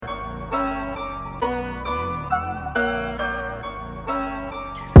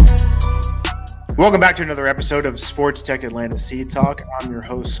Welcome back to another episode of Sports Tech Atlanta Seed Talk. I'm your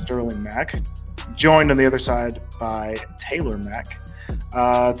host, Sterling Mack, joined on the other side by Taylor Mack.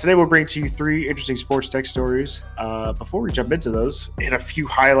 Today we'll bring to you three interesting sports tech stories. Before we jump into those, hit a few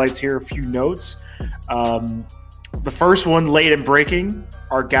highlights here, a few notes. The first one, late in breaking,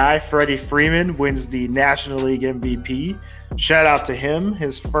 our guy Freddie Freeman wins the National League MVP. Shout out to him,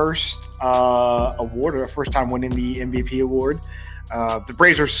 his first award, or first time winning the MVP award. The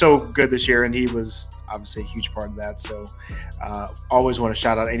Braves were so good this year, and he was obviously a huge part of that. So always want to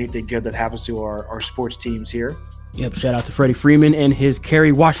shout out anything good that happens to our sports teams here. Yep, shout out to Freddie Freeman and his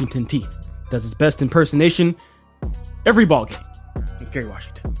Kerry Washington teeth. Does his best impersonation every ball game with Kerry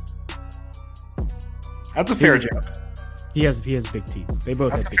Washington. That's a fair joke. He has big teeth. They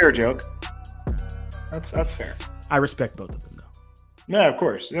both have big teeth. That's a fair joke. That's fair. I respect both of them, though. Yeah, of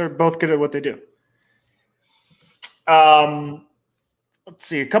course. They're both good at what they do. Let's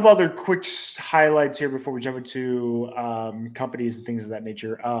see, a couple other quick highlights here before we jump into companies and things of that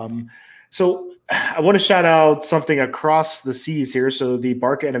nature. So I want to shout out something across the seas here. So the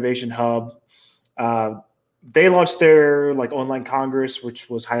Barca Innovation Hub, they launched their online congress, which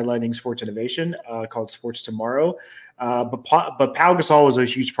was highlighting sports innovation, called Sports Tomorrow. But Pau Gasol was a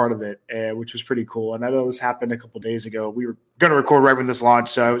huge part of it, which was pretty cool. And I know this happened a couple of days ago. We were going to record right when this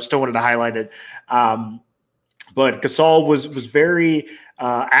launched, so I still wanted to highlight it. But Gasol was very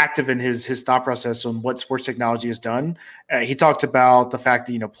active in his thought process on what sports technology has done. He talked about the fact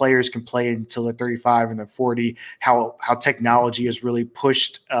that players can play until they're 35 and they're 40. How technology has really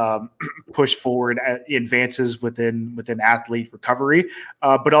pushed forward advances within athlete recovery,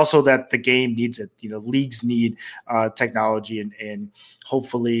 but also that the game needs it. Leagues need technology, and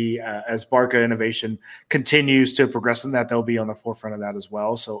hopefully as Barca Innovation continues to progress in that, they'll be on the forefront of that as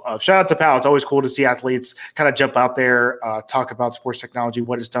well. So shout out to Pal. It's always cool to see athletes kind of jump out there, talk about sports technology,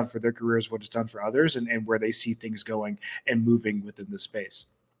 what it's done for their careers, what it's done for others, and where they see things going and moving within the space.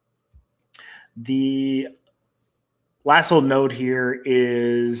 The last little note here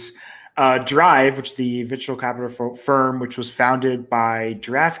is Drive, which is the venture capital firm, which was founded by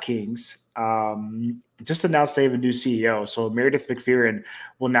DraftKings, just announced they have a new CEO. So Meredith McPherson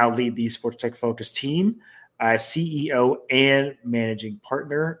will now lead the sports tech focused team, CEO and managing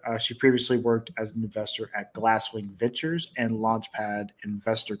partner. She previously worked as an investor at Glasswing Ventures and Launchpad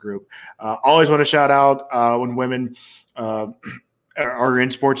Investor Group. Always want to shout out when women are in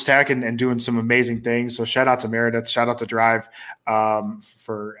sports tech and doing some amazing things. So shout out to Meredith, shout out to Drive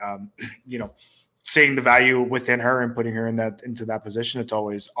for seeing the value within her and putting her into that position. It's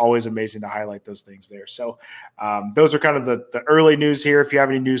always amazing to highlight those things there. So those are kind of the early news here. If you have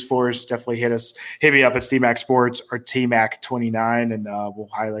any news for us, definitely hit me up at STMAC Sports or TMAC29, and we'll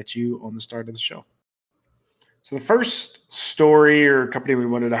highlight you on the start of the show. So the first story or company we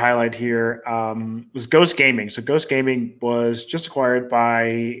wanted to highlight here was Ghost Gaming. So Ghost Gaming was just acquired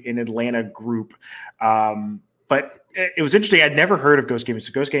by an Atlanta group, but it was interesting. I'd never heard of Ghost Gaming.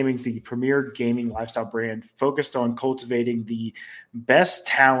 So Ghost Gaming is the premier gaming lifestyle brand focused on cultivating the best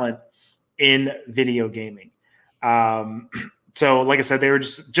talent in video gaming. So like I said, they were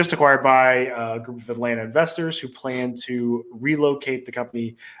just acquired by a group of Atlanta investors who plan to relocate the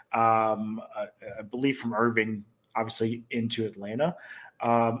company, I believe from Irving, obviously, into Atlanta.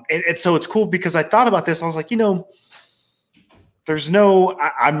 And so it's cool because I thought about this. I was like, I'm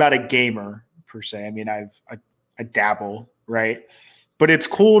not a gamer per se. I mean, I dabble, right? But it's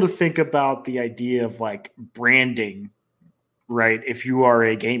cool to think about the idea of branding, right? If you are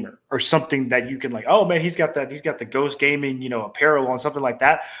a gamer or something that you can oh man, he's got the Ghost Gaming, apparel on, something like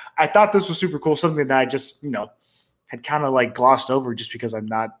that. I thought this was super cool, something that I just, had kind of glossed over just because I'm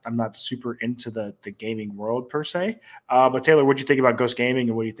not super into the gaming world per se. But Taylor, what do you think about Ghost Gaming,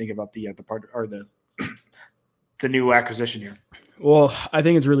 and what do you think about the part or the new acquisition here? Well, I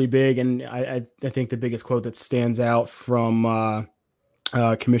think it's really big, and I think the biggest quote that stands out from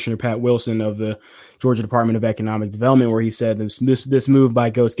Commissioner Pat Wilson of the Georgia Department of Economic Development, where he said this move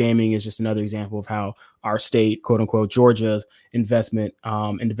by Ghost Gaming is just another example of how our state, quote unquote, Georgia's investment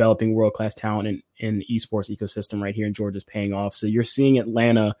in developing world-class talent in esports ecosystem right here in Georgia is paying off. So you're seeing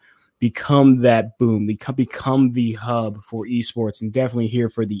Atlanta become that boom, become the hub for esports, and definitely here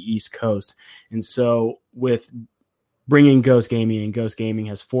for the East Coast. And so with bringing Ghost Gaming, and Ghost Gaming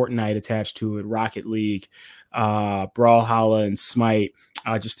has Fortnite attached to it, Rocket League, Brawlhalla, and Smite,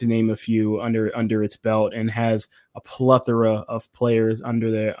 just to name a few under its belt, and has a plethora of players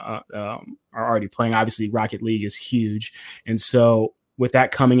under are already playing. Obviously, Rocket League is huge, and so with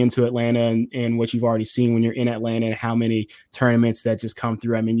that coming into Atlanta and what you've already seen when you're in Atlanta and how many tournaments that just come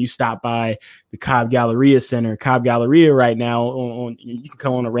through. I mean, you stop by the Cobb Galleria Center, Cobb Galleria right now, you can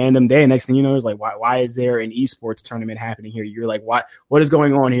come on a random day. Next thing you know, is like, why is there an esports tournament happening here? You're like, what is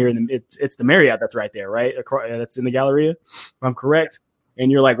going on here? And it's the Marriott that's right there, right? That's in the Galleria, if I'm correct.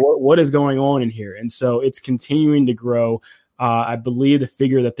 And you're like, what is going on in here? And so it's continuing to grow. I believe the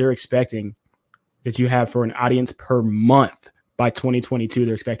figure that they're expecting that you have for an audience per month by 2022,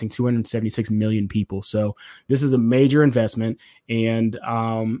 they're expecting 276 million people. So this is a major investment, and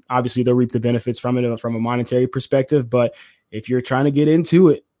obviously they'll reap the benefits from it from a monetary perspective. But if you're trying to get into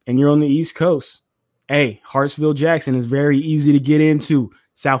it and you're on the East Coast, hey, Hartsville Jackson is very easy to get into.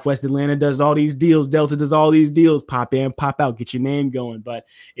 Southwest Atlanta does all these deals. Delta does all these deals. Pop in, pop out, get your name going. But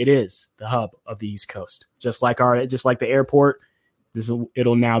it is the hub of the East Coast, just like the airport.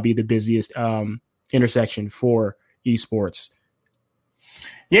 It'll now be the busiest intersection for esports.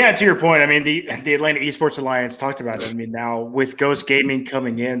 Yeah, to your point, I mean, the Atlanta Esports Alliance talked about it. I mean, now with Ghost Gaming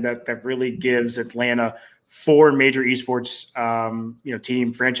coming in, that really gives Atlanta 4 major esports,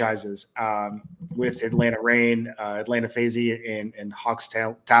 team franchises with Atlanta Reign, Atlanta FaZe, and Hawks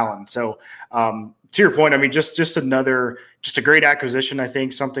Talon. So to your point, I mean, just a great acquisition. I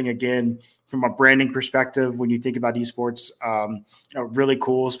think something, again, from a branding perspective, when you think about esports, really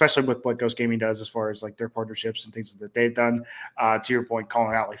cool, especially with what Ghost Gaming does as far as like their partnerships and things that they've done. To your point,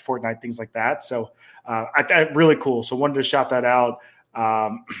 calling out like Fortnite, things like that. So really cool. So wanted to shout that out.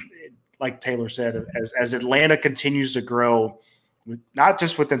 Like Taylor said, as Atlanta continues to grow, not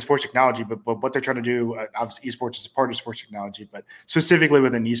just within sports technology, but what they're trying to do. Obviously, esports is a part of sports technology, but specifically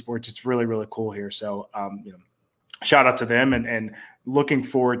within esports, it's really, really cool here. So, shout out to them, and looking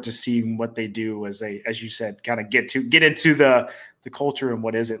forward to seeing what they do as you said, kind of get into the culture and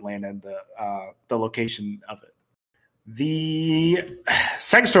what is Atlanta and the location of it. The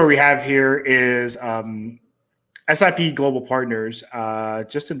second story we have here is SIP Global Partners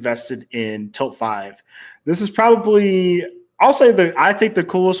just invested in Tilt 5. This is probably, I think the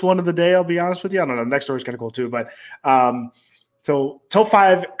coolest one of the day, I'll be honest with you. I don't know, the next story is kind of cool too, but so Tilt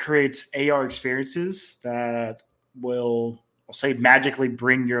 5 creates AR experiences that will, I'll say, magically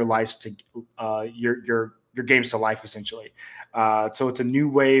bring your lives to your games to life, essentially. So it's a new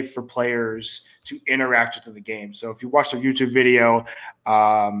way for players to interact with the game. So if you watch their YouTube video,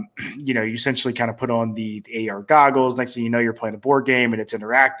 you essentially kind of put on the AR goggles. Next thing you know, you're playing a board game and it's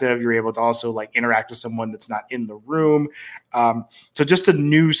interactive. You're able to also like interact with someone that's not in the room. So just a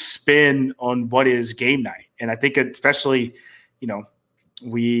new spin on what is game night. And I think especially,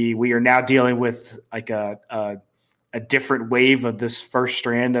 we are now dealing with like a different wave of this first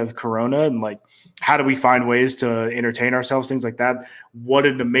strand of Corona, and like, how do we find ways to entertain ourselves, things like that. What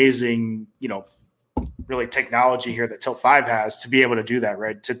an amazing, really technology here that Tilt 5 has to be able to do that,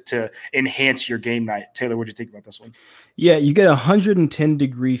 right? To enhance your game night. Taylor, what do you think about this one? Yeah, you get a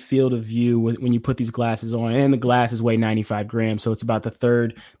 110-degree field of view when you put these glasses on, and the glasses weigh 95 grams. So it's about the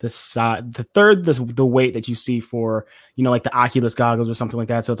third the weight that you see for, like the Oculus goggles or something like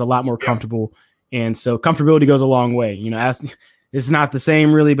that. So it's a lot more comfortable. And so comfortability goes a long way, it's not the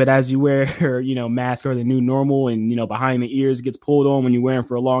same really, but as you wear, masks are the new normal, and, behind the ears gets pulled on when you wear them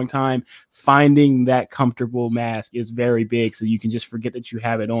for a long time, finding that comfortable mask is very big. So you can just forget that you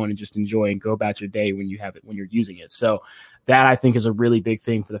have it on and just enjoy and go about your day when you're using it. So that, I think, is a really big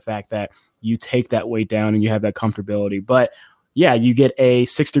thing for the fact that you take that weight down and you have that comfortability. But yeah, you get a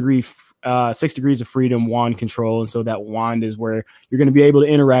 6 degrees of freedom wand control. And so that wand is where you're going to be able to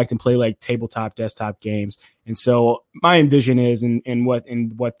interact and play like tabletop desktop games. And so my envision is in what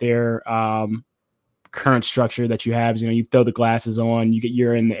their current structure that you have is, you throw the glasses on,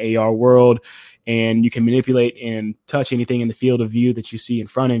 you're in the AR world, and you can manipulate and touch anything in the field of view that you see in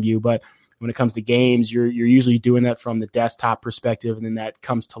front of you. But when it comes to games, you're usually doing that from the desktop perspective, and then that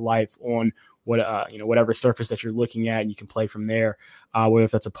comes to life on whatever surface that you're looking at, and you can play from there, whether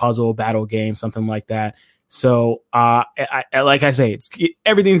if that's a puzzle, battle game, something like that. So like I say,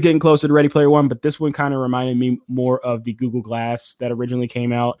 everything's getting closer to Ready Player One, but this one kind of reminded me more of the Google Glass that originally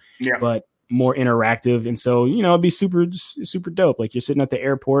came out, but more interactive. And so, it'd be super, super dope. Like, you're sitting at the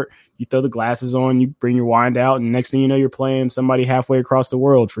airport, you throw the glasses on, you bring your wand out, and next thing you know, you're playing somebody halfway across the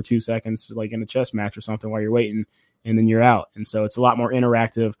world for 2 seconds, like in a chess match or something while you're waiting, and then you're out. And so it's a lot more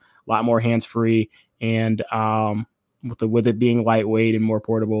interactive, a lot more hands-free, and with it being lightweight and more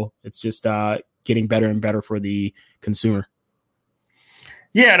portable, it's just getting better and better for the consumer.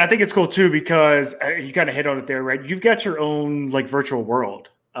 Yeah, and I think it's cool too because you kind of hit on it there, right? You've got your own like virtual world,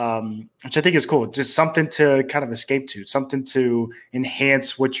 which I think is cool. Just something to kind of escape to, something to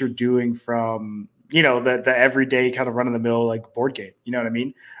enhance what you're doing from the everyday kind of run of the mill like board game. You know what I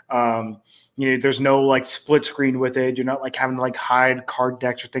mean? There's no like split screen with it. You're not like having to like hide card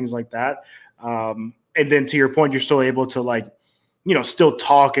decks or things like that. And then to your point, you're still able to like, still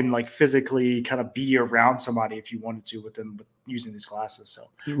talk and like physically kind of be around somebody if you wanted to with using these classes. So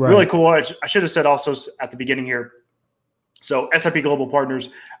really cool. I should have said also at the beginning here. So S.T.A Global Partners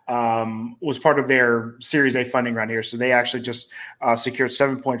was part of their Series A funding round here. So they actually just secured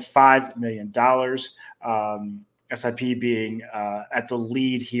 $7.5 million. S.T.A being at the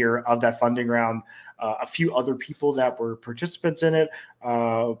lead here of that funding round. A few other people that were participants in it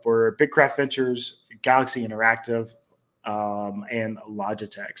were Big Craft Ventures, Galaxy Interactive, and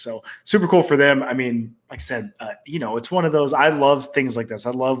Logitech. So super cool for them. I mean, like I said, it's one of those, I love things like this.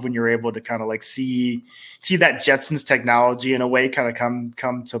 I love when you're able to kind of like see that Jetsons technology in a way kind of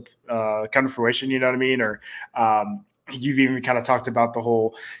come to fruition, you know what I mean? Or, you've even kind of talked about the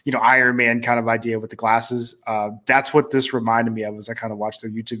whole, Iron Man kind of idea with the glasses. That's what this reminded me of as I kind of watched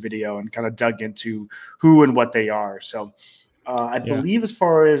their YouTube video and kind of dug into who and what they are. So, I believe as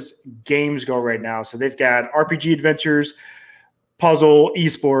far as games go right now, so they've got RPG adventures, puzzle,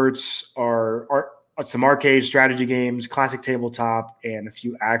 esports, or some arcade strategy games, classic tabletop, and a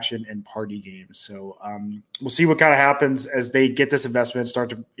few action and party games. So we'll see what kind of happens as they get this investment, start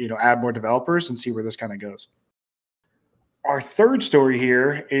to add more developers, and see where this kind of goes. Our third story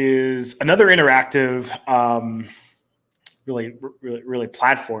here is another interactive, really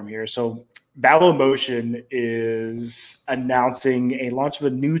platform here. So Valo Motion is announcing a launch of a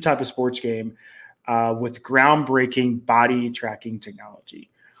new type of sports game with groundbreaking body tracking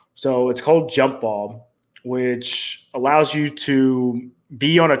technology. So it's called Jumpball, which allows you to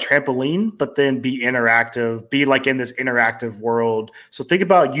be on a trampoline, but then be interactive, be like in this interactive world. So think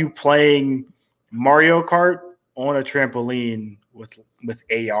about you playing Mario Kart on a trampoline with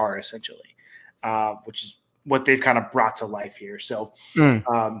AR essentially, which is what they've kind of brought to life here. So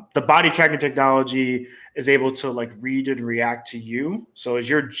the body tracking technology is able to like read and react to you. So as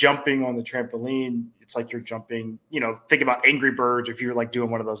you're jumping on the trampoline, it's like you're jumping, think about Angry Birds if you're like doing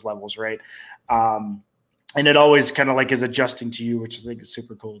one of those levels, right? And it always kind of like is adjusting to you, which I think is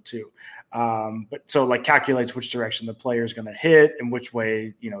super cool too. But so like calculates which direction the player is going to hit and which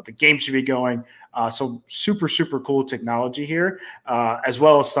way, the game should be going. So super, super cool technology here, as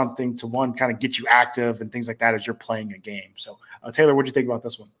well as something to kind of get you active and things like that as you're playing a game. So Taylor, what'd you think about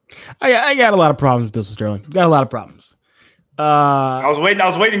this one? I got a lot of problems with this one, Sterling. Got a lot of problems. I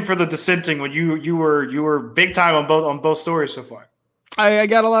was waiting for the dissenting when you were big time on both stories so far. I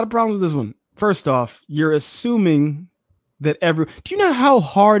got a lot of problems with this one. First off, you're assuming that do you know how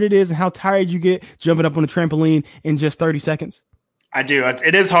hard it is and how tired you get jumping up on a trampoline in just 30 seconds? I do.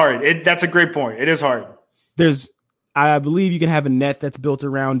 It is hard. That's a great point. It is hard. I believe you can have a net that's built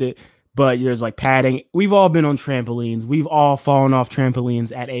around it, but there's like padding. We've all been on trampolines. We've all fallen off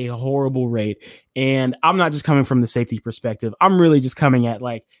trampolines at a horrible rate. And I'm not just coming from the safety perspective. I'm really just coming at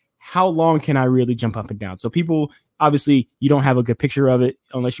like, how long can I really jump up and down? So people, obviously, you don't have a good picture of it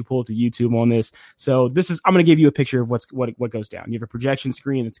unless you pull up to YouTube on this. So I'm going to give you a picture of what goes down. You have a projection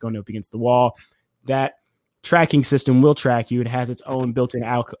screen that's going up against the wall. That tracking system will track you. It has its own built-in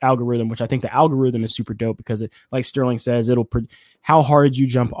algorithm, which I think the algorithm is super dope because it, like Sterling says, how hard you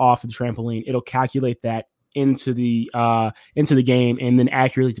jump off the trampoline. It'll calculate that into the game and then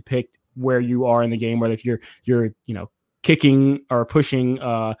accurately depict where you are in the game. Whether if you're kicking or pushing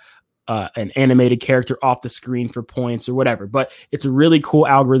an animated character off the screen for points or whatever. But it's a really cool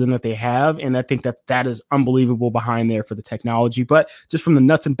algorithm that they have, and I think that is unbelievable behind there for the technology. But just from the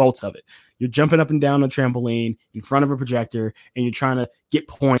nuts and bolts of it, you're jumping up and down a trampoline in front of a projector, and you're trying to get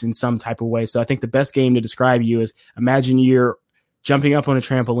points in some type of way. So I think the best game to describe you is, imagine you're jumping up on a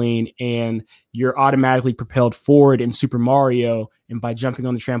trampoline and you're automatically propelled forward in Super Mario. And by jumping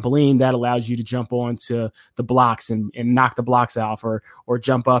on the trampoline, that allows you to jump onto the blocks and knock the blocks off, or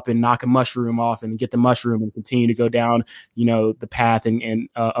jump up and knock a mushroom off and get the mushroom and continue to go down, the path and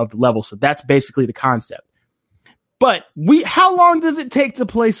of the level. So that's basically the concept. But how long does it take to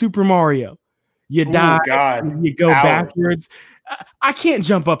play Super Mario? You die, you go backwards. I can't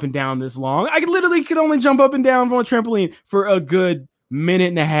jump up and down this long. I literally could only jump up and down on a trampoline for a good minute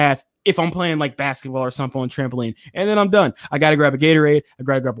and a half if I'm playing like basketball or something on a trampoline. And then I'm done. I got to grab a Gatorade. I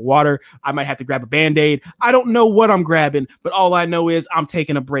got to grab a water. I might have to grab a Band-Aid. I don't know what I'm grabbing, but all I know is I'm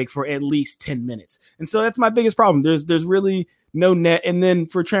taking a break for at least 10 minutes. And so that's my biggest problem. There's really no net. And then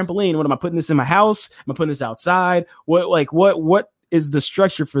for trampoline, what am I putting this in my house? Am I putting this outside? What is the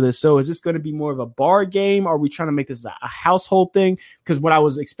structure for this? So is this going to be more of a bar game? Are we trying to make this a household thing? Because what I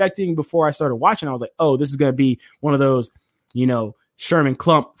was expecting before I started watching, I was like, oh, this is going to be one of those, Sherman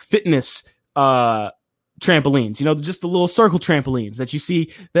Klump fitness trampolines, just the little circle trampolines that you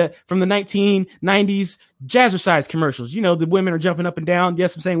see that from the 1990s jazzercise commercials. The women are jumping up and down.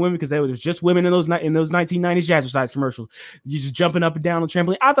 Yes, I'm saying women because there was just women in those 1990s jazzercise commercials. You just jumping up and down on the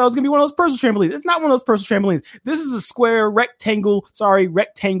trampoline. I thought it was gonna be one of those personal trampolines. It's not one of those personal trampolines. This is a square rectangle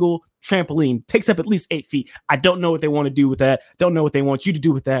trampoline. Takes up at least 8 feet. I don't know what they want to do with that. Don't know what they want you to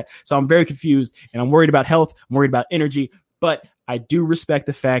do with that. So I'm very confused, and I'm worried about health. I'm worried about energy, but I do respect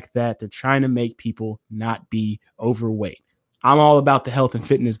the fact that they're trying to make people not be overweight. I'm all about the health and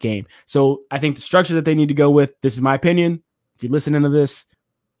fitness game. So I think the structure that they need to go with, this is my opinion. If you're listening to this,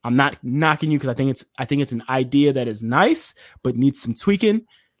 I'm not knocking you because I think it's an idea that is nice, but needs some tweaking.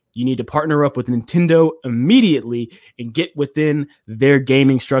 You need to partner up with Nintendo immediately and get within their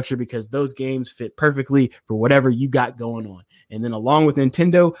gaming structure because those games fit perfectly for whatever you got going on. And then along with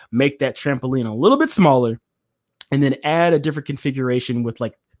Nintendo, make that trampoline a little bit smaller, and then add a different configuration with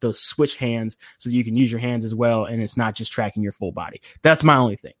like those switch hands so you can use your hands as well. And it's not just tracking your full body. That's my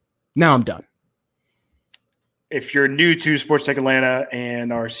only thing. Now I'm done. If you're new to Sports Tech Atlanta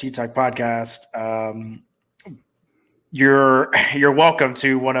and our C-Tech podcast, you're welcome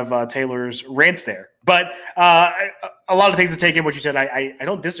to one of Taylor's rants there. But a lot of things to take in what you said. I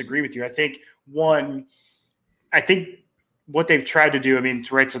don't disagree with you. I think what they've tried to do,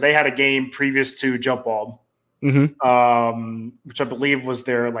 right. So they had a game previous to Jumpball, which I believe was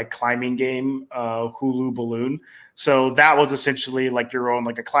their like climbing game, Hulu Balloon. So that was essentially like your own,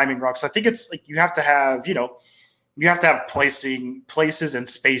 like a climbing rock. So I think it's like, you have to have places and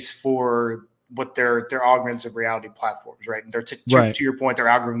space for what their augmented reality platforms, right? And to your point, their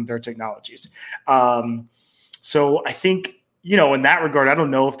algorithm, their technologies. So I think, in that regard, I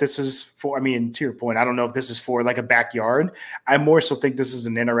don't know if this is for, to your point, I don't know if this is for like a backyard. I more so think this is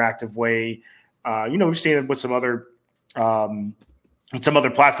an interactive way. We've seen it with some other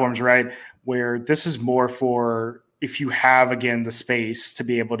platforms, right? Where this is more for if you have, again, the space to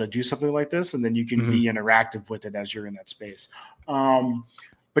be able to do something like this, and then you can be interactive with it as you're in that space.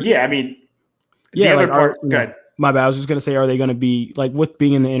 But yeah, good. My bad. I was just going to say, are they going to be like with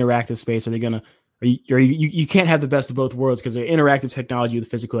being in the interactive space? Are they going to, you can't have the best of both worlds because they're interactive technology with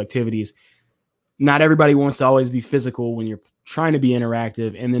physical activities. Not everybody wants to always be physical when you're trying to be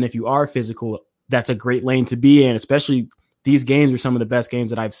interactive. And then if you are physical, that's a great lane to be in, especially these games are some of the best games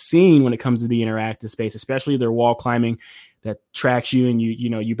that I've seen when it comes to the interactive space, especially their wall climbing that tracks you and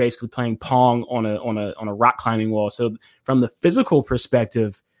you basically playing Pong on a rock climbing wall. So from the physical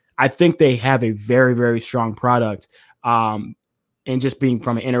perspective, I think they have a very, very strong product. And just being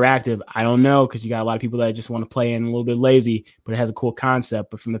from an interactive, I don't know, because you got a lot of people that just want to play in a little bit lazy, but it has a cool concept.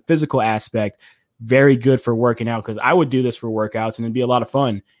 But from the physical aspect, very good for working out, because I would do this for workouts and it'd be a lot of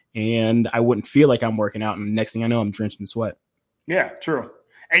fun. And I wouldn't feel like I'm working out. And the next thing I know, I'm drenched in sweat. Yeah, true.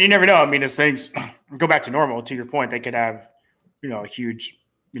 And you never know. As things go back to normal, to your point, they could have, a huge,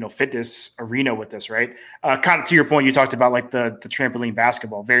 fitness arena with this, right? Kind of to your point, you talked about like the trampoline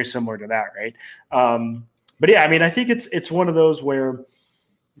basketball, very similar to that, right? But yeah, I think it's one of those where,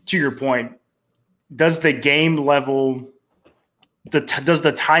 to your point, does the game level, does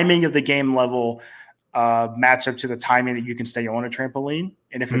the timing of the game level match up to the timing that you can stay on a trampoline?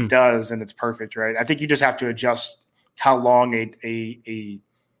 And if it does, then it's perfect, right? I think you just have to adjust how long it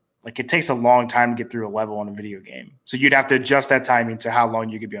takes a long time to get through a level on a video game. So you'd have to adjust that timing to how long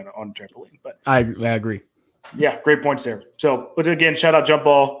you could be on a trampoline. But I agree. Yeah, great points there. So, but again, shout out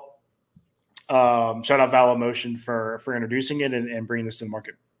Jumpball. Shout out Valo Motion for introducing it and bringing this to the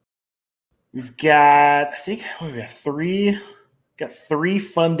market. We've got, three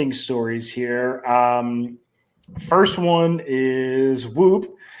funding stories here. First one is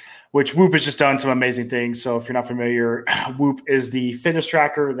Whoop, which Whoop has just done some amazing things. So if you're not familiar, Whoop is the fitness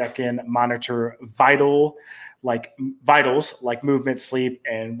tracker that can monitor vitals like movement, sleep,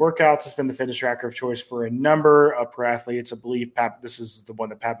 and workouts. It's been the fitness tracker of choice for a number of pro athletes. I believe this is the one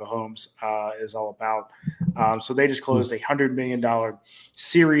that Pat Mahomes is all about. So they just closed a $100 million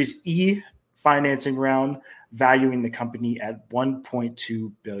Series E financing round, valuing the company at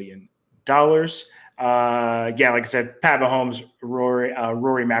 $1.2 billion. Like I said, Pat Mahomes, Rory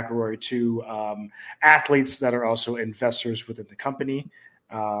McIlroy, two athletes that are also investors within the company.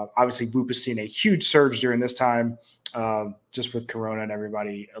 Obviously, Whoop has seen a huge surge during this time, just with Corona and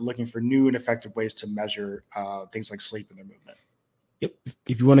everybody looking for new and effective ways to measure things like sleep and their movement. Yep.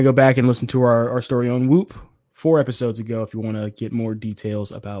 If you want to go back and listen to our story on Whoop 4 episodes ago, if you want to get more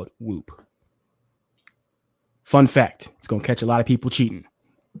details about Whoop. Fun fact, it's going to catch a lot of people cheating.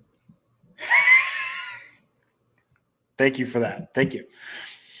 Thank you for that. Thank you.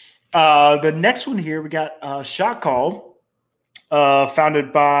 The next one here, we got Shot Call.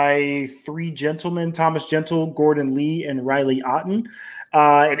 Founded by three gentlemen, Thomas Gentle, Gordon Lee, and Riley Otten.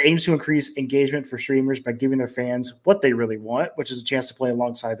 It aims to increase engagement for streamers by giving their fans what they really want, which is a chance to play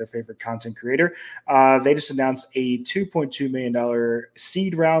alongside their favorite content creator. They just announced a $2.2 million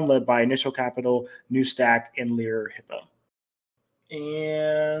seed round led by Initial Capital, New Stack, and Lear Hippo.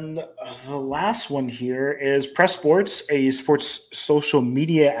 And the last one here is Press Sports, a sports social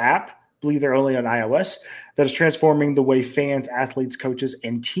media app. I believe they're only on iOS, that is transforming the way fans, athletes, coaches,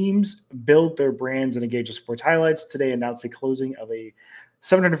 and teams build their brands and engage with sports highlights. Today announced the closing of a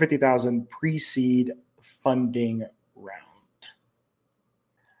 $750,000 pre-seed funding round.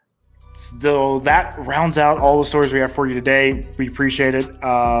 So that rounds out all the stories we have for you today. We appreciate it.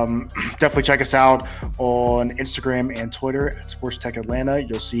 Definitely check us out on Instagram and Twitter at Sports Tech Atlanta.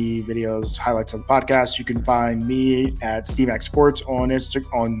 You'll see videos, highlights of the podcast. You can find me at ST-Mac Sports on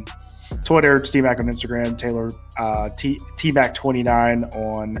Twitter, ST-Mac on Instagram, Taylor T-Mac29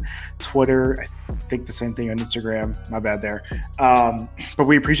 on Twitter. I think the same thing on Instagram. My bad there. But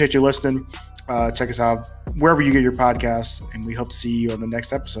we appreciate you listening. Check us out wherever you get your podcasts, and we hope to see you on the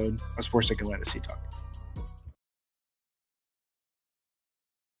next episode of Sports Tech Atlanta C Talk.